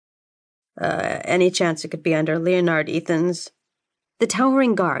Any chance it could be under Leonard Ethan's? The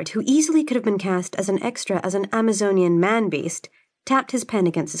towering guard, who easily could have been cast as an extra as an Amazonian man-beast, tapped his pen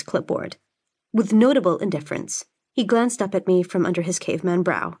against his clipboard. With notable indifference, he glanced up at me from under his caveman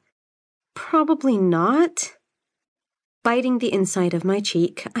brow. Probably not. Biting the inside of my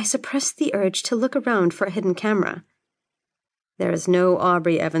cheek, I suppressed the urge to look around for a hidden camera. There is no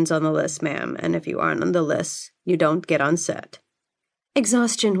Aubrey Evans on the list, ma'am, and if you aren't on the list, you don't get on set.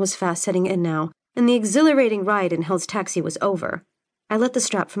 Exhaustion was fast setting in now, and the exhilarating ride in Hill's taxi was over. I let the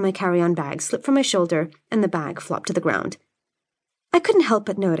strap from my carry-on bag slip from my shoulder, and the bag flopped to the ground. I couldn't help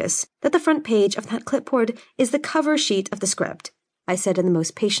but notice that the front page of that clipboard is the cover sheet of the script, I said in the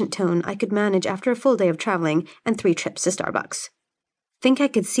most patient tone I could manage after a full day of traveling and 3 trips to Starbucks. Think I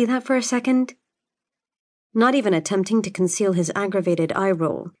could see that for a second? Not even attempting to conceal his aggravated eye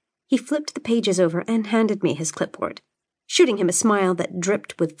roll, he flipped the pages over and handed me his clipboard, shooting him a smile that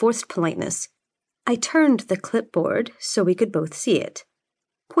dripped with forced politeness. I turned the clipboard so we could both see it.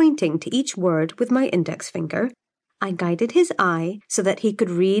 Pointing to each word with my index finger, I guided his eye so that he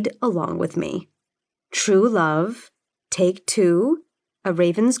could read along with me. True Love, Take 2, a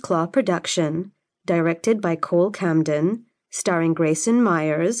Raven's Claw production, directed by Cole Camden, starring Grayson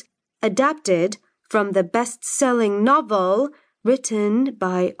Myers, adapted from the best-selling novel written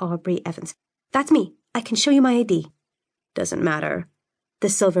by Aubrey Evans. That's me. I can show you my ID. Doesn't matter. The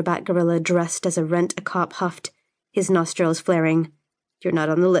silverback gorilla dressed as a rent-a-cop huffed, his nostrils flaring. You're not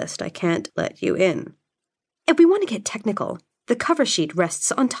on the list. I can't let you in. If we want to get technical, the cover sheet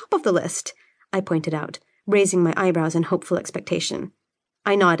rests on top of the list, I pointed out, raising my eyebrows in hopeful expectation.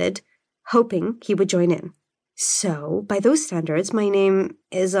 I nodded, hoping he would join in. So, by those standards, my name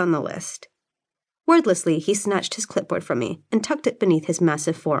is on the list. Wordlessly, he snatched his clipboard from me and tucked it beneath his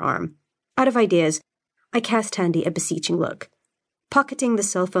massive forearm. Out of ideas, I cast Tandy a beseeching look. Pocketing the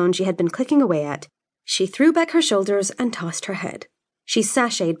cell phone she had been clicking away at, she threw back her shoulders and tossed her head. She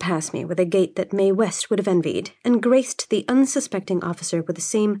sashayed past me with a gait that Mae West would have envied, and graced the unsuspecting officer with the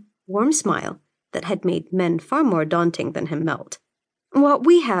same warm smile that had made men far more daunting than him melt. What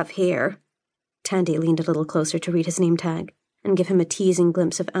we have here, Tandy leaned a little closer to read his name tag and give him a teasing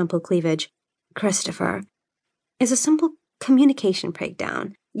glimpse of ample cleavage, Christopher, is a simple communication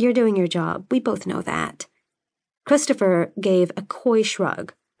breakdown. You're doing your job. We both know that. Christopher gave a coy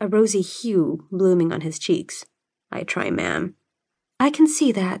shrug, a rosy hue blooming on his cheeks. I try, ma'am. I can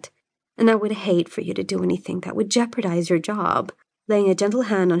see that, and I would hate for you to do anything that would jeopardize your job. Laying a gentle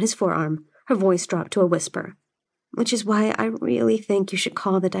hand on his forearm, her voice dropped to a whisper. Which is why I really think you should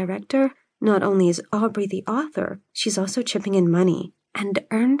call the director. Not only is Aubrey the author, she's also chipping in money, and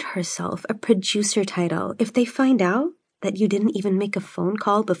earned herself a producer title. If they find out that you didn't even make a phone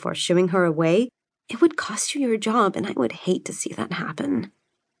call before shooing her away, it would cost you your job, and I would hate to see that happen.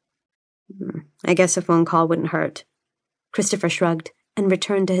 I guess a phone call wouldn't hurt. Christopher shrugged and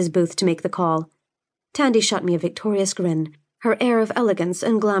returned to his booth to make the call. Tandy shot me a victorious grin. Her air of elegance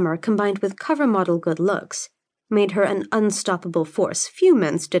and glamour combined with cover model good looks made her an unstoppable force few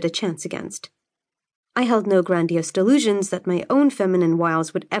men stood a chance against. I held no grandiose delusions that my own feminine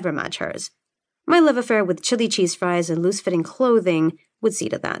wiles would ever match hers. My love affair with chili cheese fries and loose-fitting clothing would see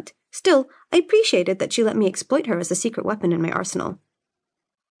to that. Still, I appreciated that she let me exploit her as a secret weapon in my arsenal.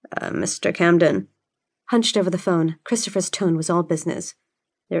 Mr. Camden. Hunched over the phone, Christopher's tone was all business.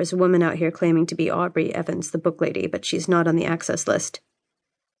 There's a woman out here claiming to be Aubrey Evans, the book lady, but she's not on the access list.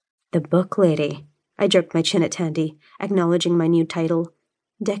 The book lady. I jerked my chin at Tandy, acknowledging my new title.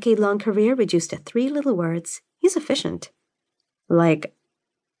 Decade-long career reduced to 3 little words. He's efficient. Like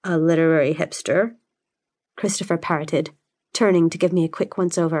a literary hipster? Christopher parroted, turning to give me a quick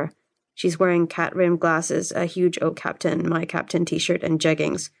once-over. She's wearing cat-rimmed glasses, a huge oak captain, my captain t-shirt, and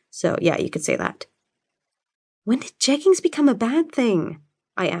jeggings. So, yeah, you could say that. When did jeggings become a bad thing?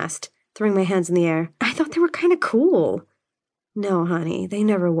 I asked, throwing my hands in the air. I thought they were kind of cool. No, honey, they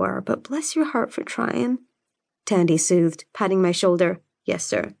never were, but bless your heart for trying. Tandy soothed, patting my shoulder. Yes,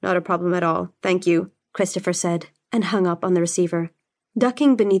 sir, not a problem at all. Thank you, Christopher said, and hung up on the receiver.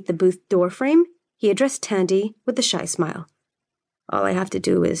 Ducking beneath the booth door frame, he addressed Tandy with a shy smile. All I have to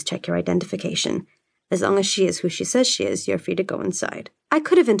do is check your identification. As long as she is who she says she is, you're free to go inside. I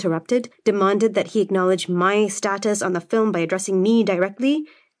could have interrupted, demanded that he acknowledge my status on the film by addressing me directly,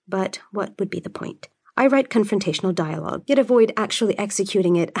 but what would be the point? I write confrontational dialogue, yet avoid actually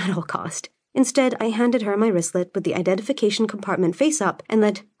executing it at all cost. Instead, I handed her my wristlet with the identification compartment face up and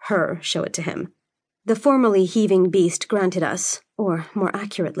let her show it to him. The formerly heaving beast granted us, or more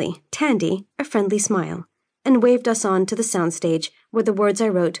accurately, Tandy, a friendly smile, and waved us on to the soundstage where the words I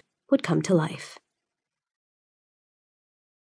wrote would come to life.